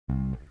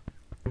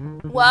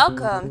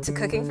Welcome to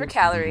Cooking for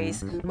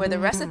Calories, where the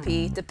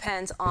recipe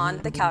depends on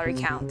the calorie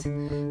count.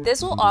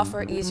 This will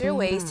offer easier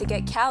ways to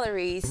get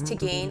calories to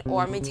gain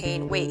or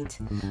maintain weight.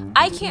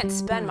 I can't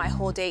spend my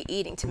whole day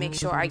eating to make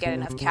sure I get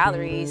enough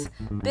calories.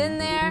 Been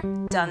there,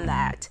 done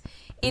that.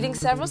 Eating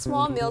several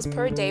small meals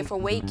per day for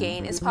weight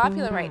gain is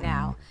popular right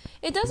now.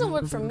 It doesn't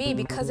work for me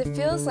because it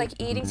feels like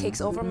eating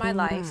takes over my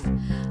life.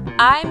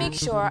 I make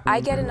sure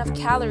I get enough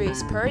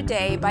calories per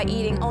day by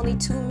eating only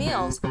 2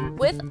 meals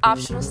with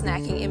optional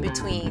snacking in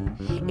between.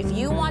 If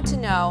you want to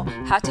know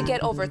how to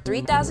get over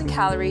 3,000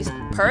 calories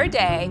per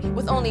day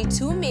with only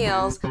 2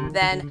 meals,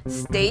 then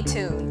stay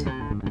tuned.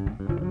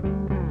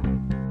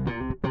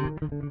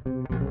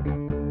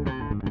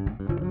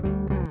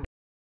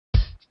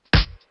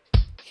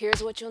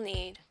 Here's what you'll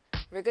need.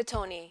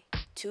 Rigatoni,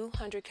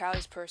 200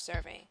 calories per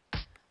serving.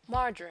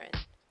 Margarine,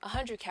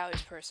 100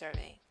 calories per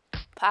serving.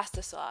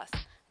 Pasta sauce,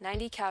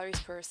 90 calories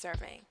per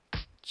serving.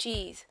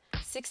 Cheese,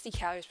 60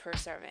 calories per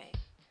serving.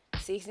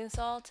 Seasoning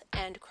salt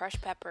and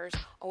crushed peppers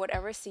or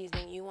whatever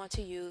seasoning you want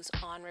to use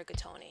on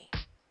rigatoni.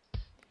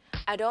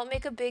 I don't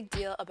make a big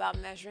deal about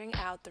measuring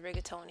out the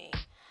rigatoni.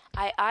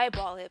 I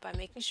eyeball it by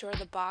making sure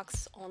the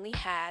box only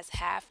has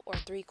half or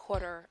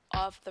 3/4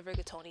 of the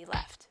rigatoni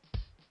left.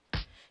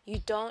 You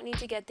don't need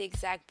to get the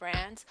exact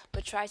brands,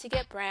 but try to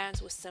get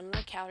brands with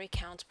similar calorie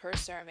counts per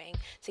serving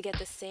to get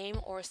the same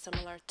or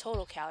similar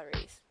total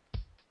calories.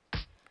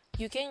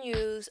 You can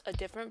use a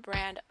different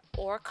brand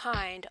or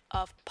kind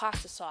of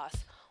pasta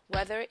sauce,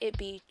 whether it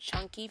be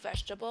chunky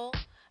vegetable,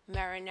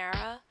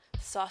 marinara,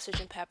 sausage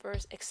and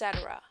peppers,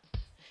 etc.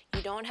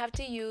 You don't have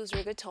to use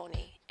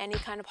rigatoni. Any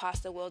kind of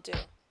pasta will do.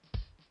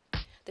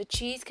 The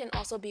cheese can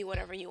also be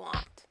whatever you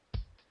want.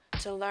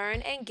 To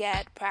learn and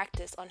get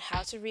practice on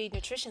how to read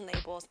nutrition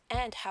labels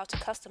and how to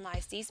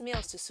customize these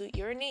meals to suit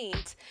your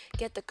needs,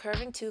 get the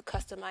Curving to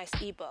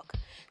Customized ebook.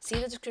 See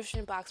the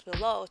description box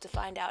below to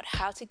find out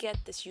how to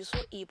get this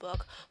useful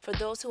ebook for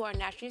those who are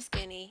naturally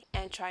skinny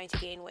and trying to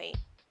gain weight.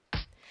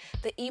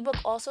 The ebook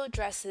also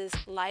addresses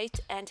light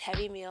and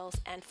heavy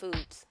meals and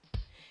foods.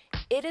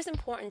 It is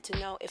important to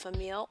know if a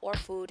meal or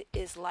food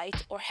is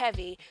light or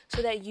heavy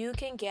so that you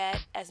can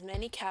get as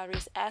many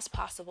calories as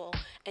possible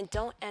and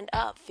don't end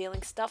up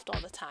feeling stuffed all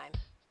the time.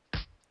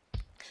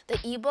 The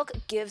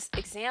ebook gives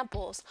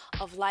examples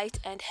of light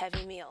and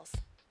heavy meals.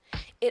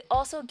 It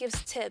also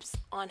gives tips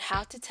on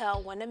how to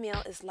tell when a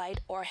meal is light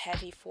or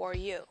heavy for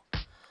you.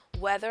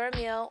 Whether a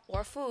meal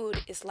or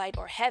food is light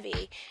or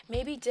heavy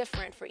may be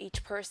different for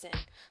each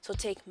person, so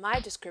take my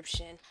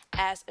description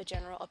as a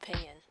general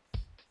opinion.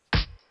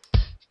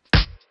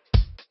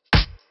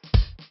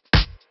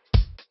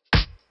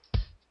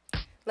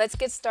 Let's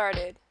get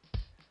started.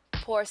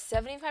 Pour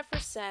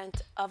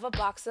 75% of a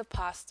box of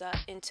pasta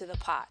into the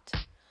pot.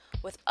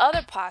 With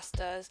other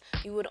pastas,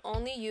 you would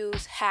only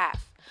use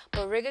half,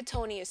 but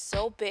rigatoni is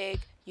so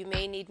big you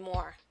may need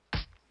more.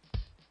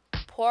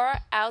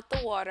 Pour out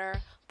the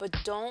water,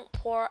 but don't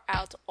pour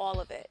out all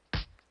of it.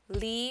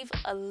 Leave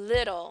a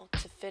little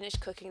to finish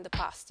cooking the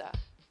pasta.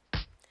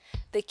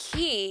 The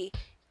key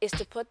is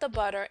to put the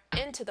butter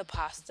into the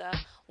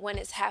pasta when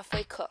it's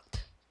halfway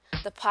cooked.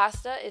 The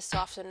pasta is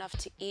soft enough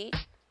to eat,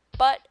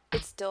 but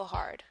it's still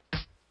hard.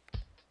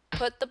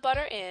 Put the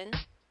butter in,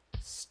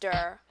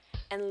 stir,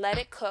 and let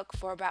it cook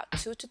for about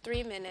 2 to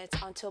 3 minutes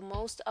until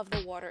most of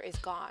the water is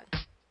gone.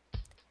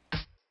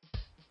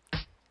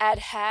 Add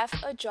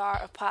half a jar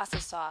of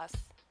pasta sauce.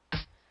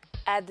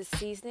 Add the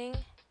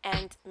seasoning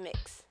and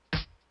mix.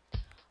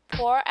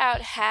 Pour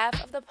out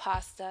half of the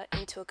pasta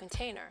into a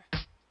container.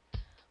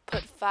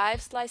 Put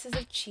 5 slices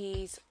of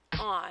cheese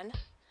on,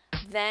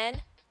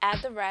 then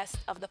add the rest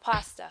of the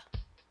pasta.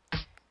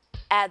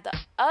 Add the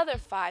other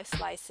 5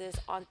 slices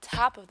on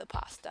top of the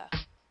pasta.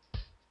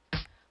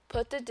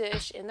 Put the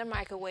dish in the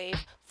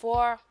microwave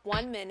for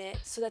 1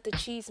 minute so that the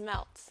cheese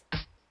melts.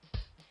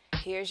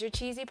 Here's your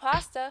cheesy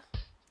pasta.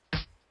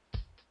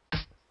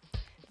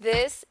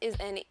 This is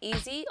an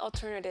easy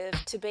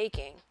alternative to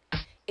baking.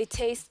 It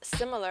tastes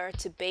similar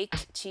to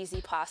baked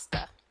cheesy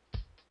pasta.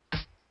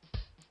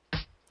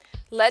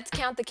 Let's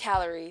count the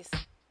calories.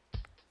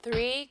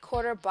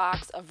 3/4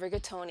 box of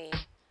rigatoni,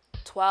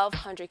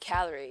 1,200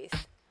 calories.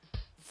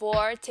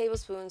 4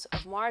 tablespoons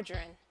of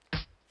margarine,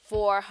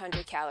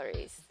 400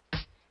 calories.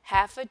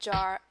 Half a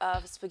jar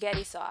of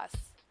spaghetti sauce,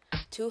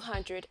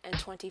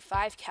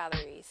 225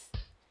 calories.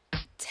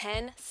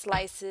 10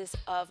 slices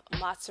of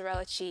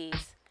mozzarella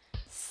cheese,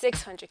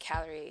 600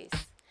 calories.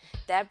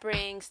 That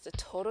brings the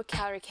total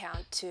calorie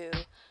count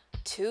to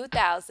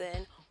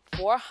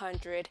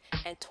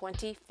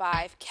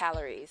 2,425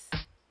 calories.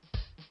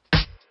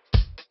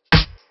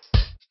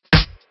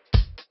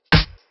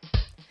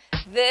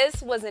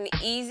 This was an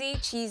easy,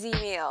 cheesy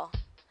meal.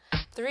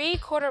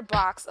 3/4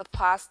 box of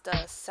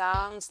pasta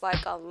sounds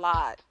like a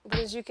lot, but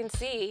as you can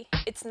see,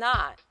 it's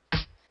not.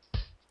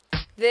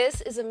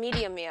 This is a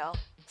medium meal,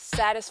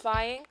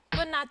 satisfying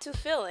but not too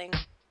filling.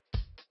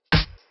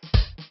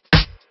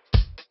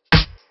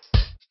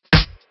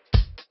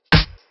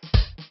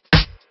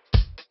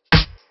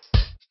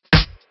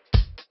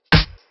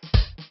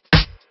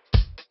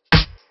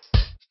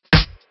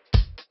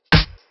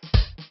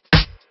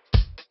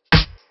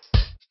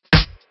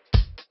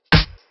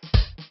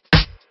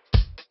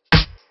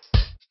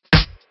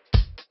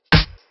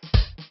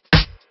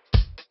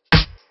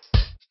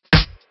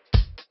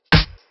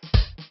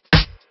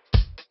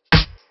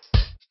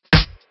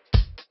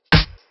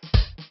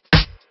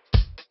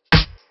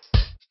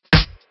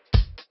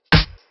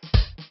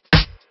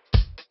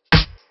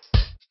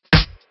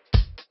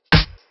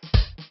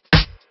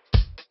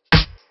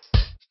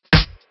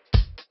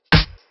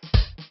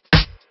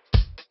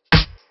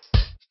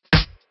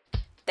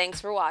 Thanks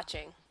for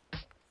watching.